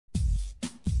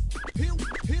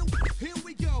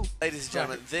Ladies and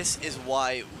gentlemen, this is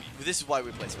why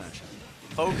we play Smash.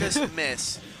 Focus,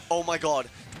 miss. Oh my god.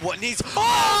 What needs?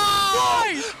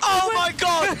 Oh! Oh my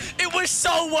god! It was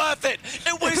so worth it.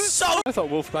 It was so. I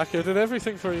thought Wolfpack here did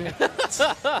everything for you.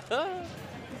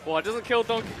 Well, it doesn't kill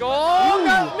Donkey Kong. Oh,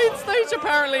 no, mid-stage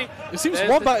apparently. It seems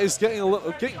Wombat is getting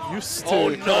used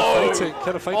to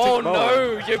kind of fighting. Oh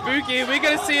no, Yabuki, we're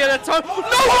gonna see it at a time. No!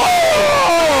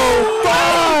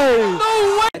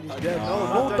 No way!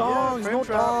 No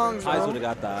dongs. Eyes would have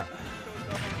got that.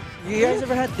 You guys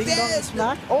ever had Ding Dong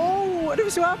Smack? Oh, I never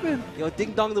see what happened. Yo,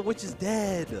 Ding Dong the Witch is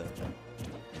dead.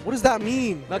 What does that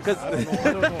mean? Not because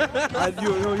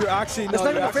you're actually that's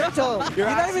not even a fairy tale. You're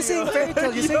not even saying fairy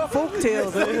tale. You're saying folk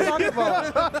tales. What are you talking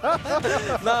about?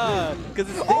 nah, because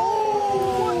it's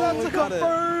that's a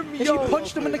confirm. And she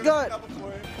punched him in the gut.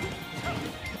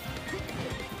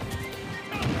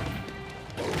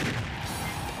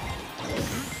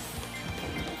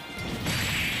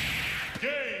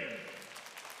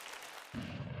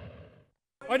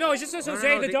 Oh no, it's just so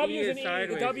saying the W's and E.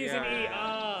 The W's and E.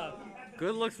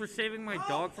 Good looks for saving my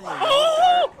dog from a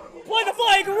Oh! Play the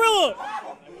Flying Gorilla!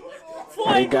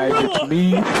 Hey guys, it's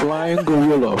me, Flying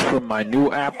Gorilla, from my new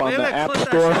app on the App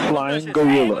Store, Flying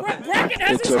Gorilla.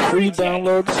 It's a free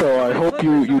download, so I hope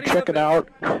you check it out,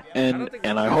 and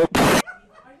I hope...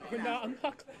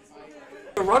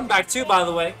 Run back too, by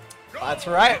the way. That's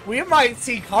right. We might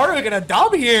see Karu gonna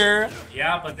dub here.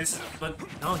 Yeah, but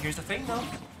no, here's the thing though.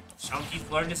 Chunky's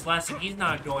learned this lesson. He's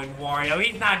not going Wario.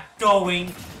 He's not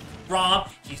going Rob.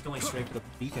 He's going straight for the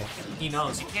BK. He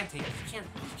knows. You can't leave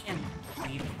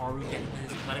Karu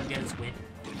let him get his win.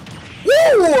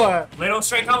 Woo! Little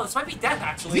straight call. This might be death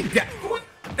actually. That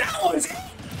was it.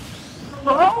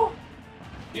 Bro.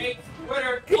 Jake,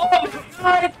 winner. Oh my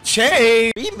god.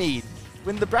 Chase. Be mean.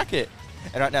 Win the bracket.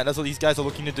 And right now, that's what these guys are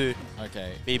looking to do.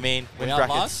 Okay. Be mean. Win We are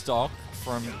brackets. last stock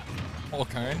from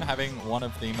Orcone having one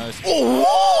of the most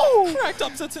cracked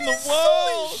upsets in the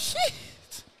world. Shit.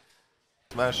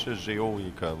 Smash Géo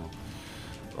est comme...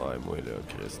 Ouais, moi là,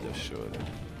 Chris de chat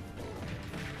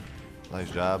là.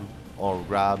 Nice jab. On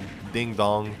grab. Ding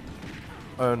dong.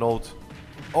 Un autre.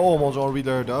 Oh mon dieu, on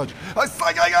reader dodge. Ah,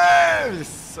 ça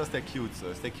c'était cute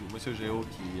ça. C'était cute. Monsieur Géo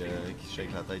qui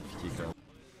shake la tête puis qui est comme...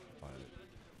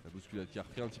 La bousculade qui a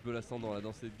repris un petit peu l'ascendant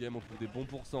dans cette game, on trouve des bons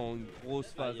pourcents, une grosse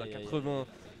phase à 80.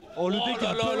 Oh le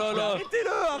dégât là.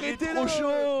 Arrêtez-le. Trop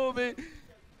chaud, mais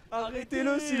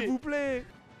arrêtez-le s'il vous plaît.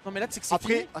 Non mais là c'est que c'est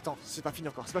après, attends, c'est pas fini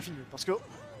encore, c'est pas fini parce que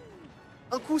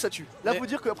un coup ça tue. Là faut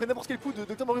dire qu'après n'importe quel coup de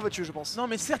Dr Mario va tuer je pense. Non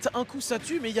mais certes un coup ça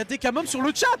tue mais il y a des Kamom sur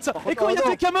le chat. Et quand il y a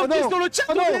des Kamom qui sont dans le chat,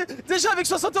 on est déjà avec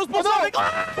 71% avec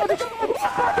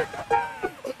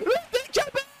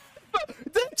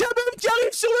qui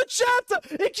arrive sur le chat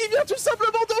et qui vient tout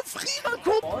simplement d'offrir un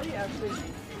combo.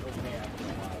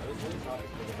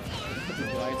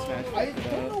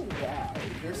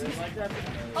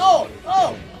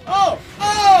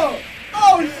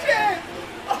 Oh shit!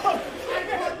 Oh shit!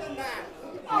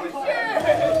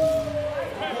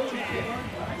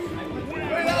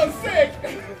 That was sick!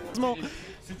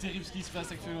 C'est terrible ce qui se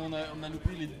passe actuellement, on a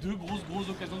loupé les deux grosses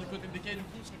occasions du côté de DK et du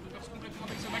coup on se récupère complètement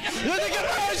avec ce bagarre. Le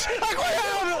dégagage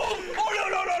incroyable! Oh là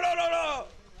là là là là là!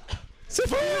 C'est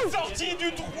fou! Sorti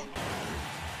du trou!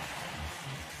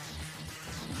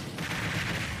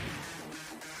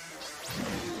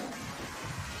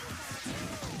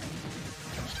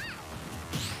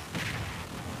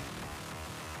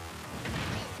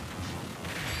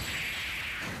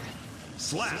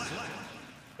 Slap!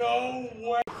 No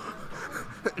way!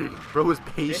 Bro was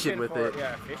patient with it.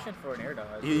 Yeah, patient for an air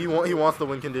dodge. He wants the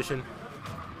win condition.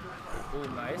 Ooh,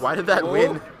 nice. Why did that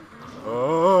win?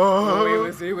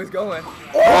 Oh, he was going.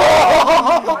 Et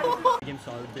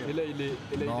là il est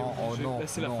là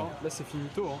c'est la fin, là c'est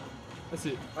finito hein. Là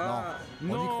c'est...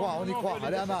 On y croit,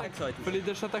 allez Anna. Fallait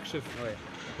dash attack chef. Ouais.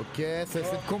 Ok, c'est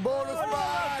le combo, le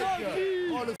spike.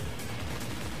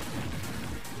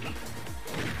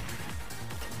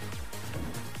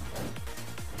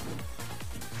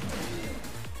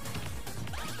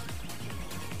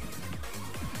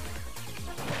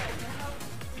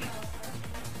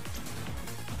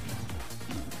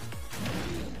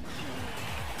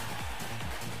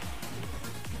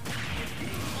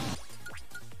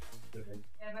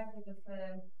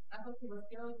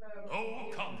 No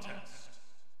contest.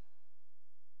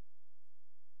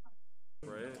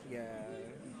 Right? Yeah.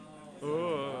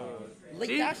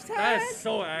 Late dash tag? That is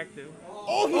so active.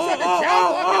 Oh, he's at the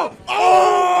jab!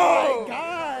 Oh my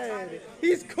god!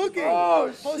 He's cooking!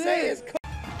 Oh, Jose is cooking!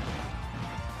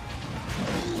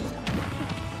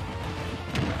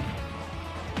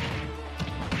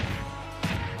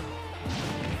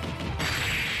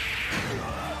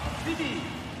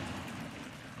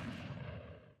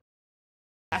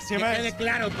 Que quede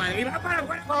claro, padre. Y va para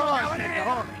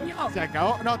afuera. Se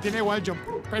acabó. No, tiene wall jump.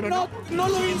 Pero no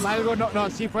lo hizo. Algo no,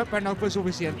 sí fue, pero no fue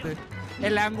suficiente.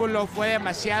 El ángulo fue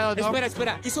demasiado.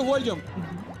 Espera. Hizo wall jump.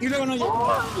 Y luego no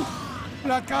llegó.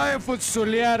 Lo acaba de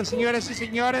futsulear, señores y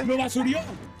señores. Lo basurió.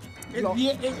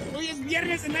 Hoy es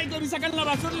viernes en Nightclub y sacan la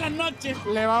basura en la noche.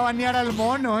 Le va a banear al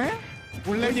mono, ¿eh?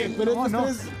 Oye, pero esto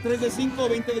es 3 de 5 o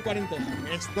 20 de 40.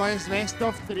 Esto es best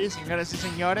of 3, señoras y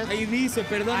señores. Ahí dice,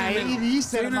 perdón. Ahí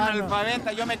dice, soy un hermano.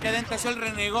 analfabeta, yo me quedé en Tesoro el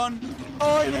renegón.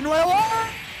 ¡Ay, de nuevo!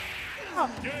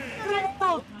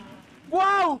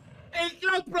 ¡Wow! ¡El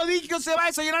Cloud Prodigio se va a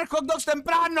desayunar hot dogs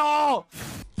temprano!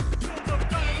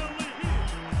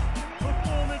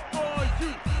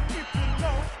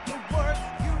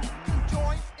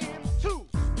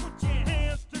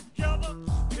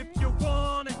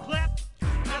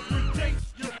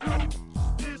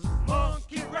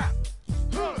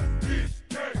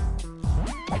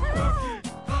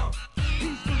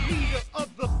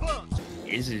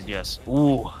 This is just,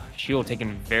 ooh, shield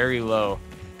taken very low.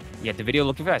 Yeah, the video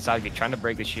looking for that side, trying to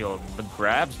break the shield. The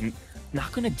grab's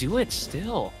not gonna do it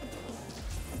still.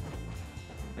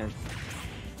 And,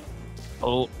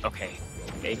 oh, okay.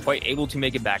 They quite able to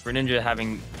make it back. Greninja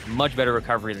having much better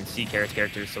recovery than C-Carrot's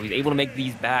characters, so he's able to make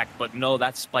these back, but no,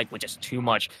 that spike was just too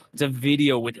much. It's a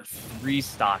video with 3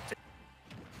 stocks.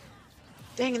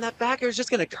 Dang, and that backer is just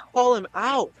gonna call him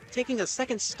out, taking a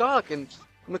second stock, and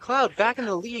McLeod back in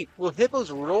the lead. Will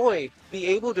Hippo's Roy be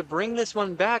able to bring this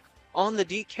one back on the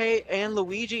DK and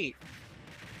Luigi?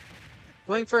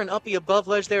 Going for an uppy above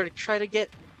ledge there to try to get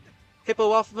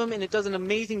Hippo off of him, and it does an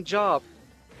amazing job.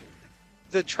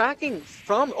 The tracking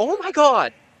from, oh my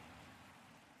god!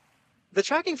 The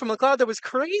tracking from McLeod that was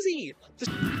crazy!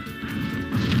 Just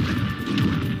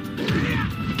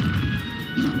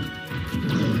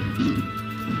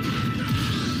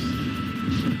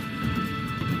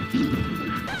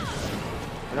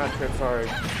Not trip, sorry.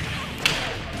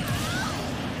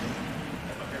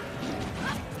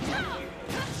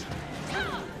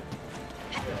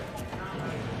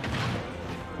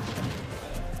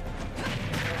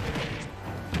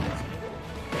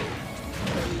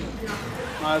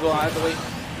 Might as well have to wait.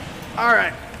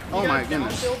 Alright. Oh my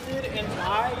goodness.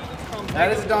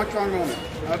 That is a Donkey Kong moment.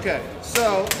 Okay,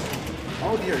 so.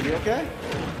 Oh dear, you okay?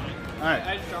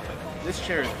 Alright. This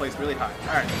chair is placed really high.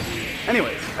 Alright.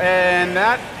 Anyways, and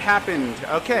that happened.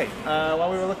 Okay, while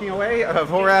we were looking away,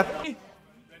 Vorath.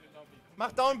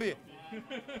 Mach down B.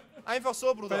 Einfach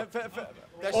so, Bruder.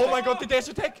 Oh mein Gott, die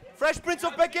Dash-Attack. Fresh Prince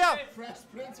of Bel-Air.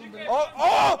 Oh,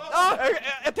 oh! Ah,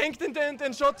 tankt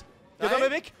den Shot. Geht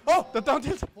aber weg. Oh, der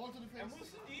Down-Tilt.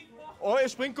 Oh,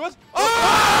 springt gut. Oh!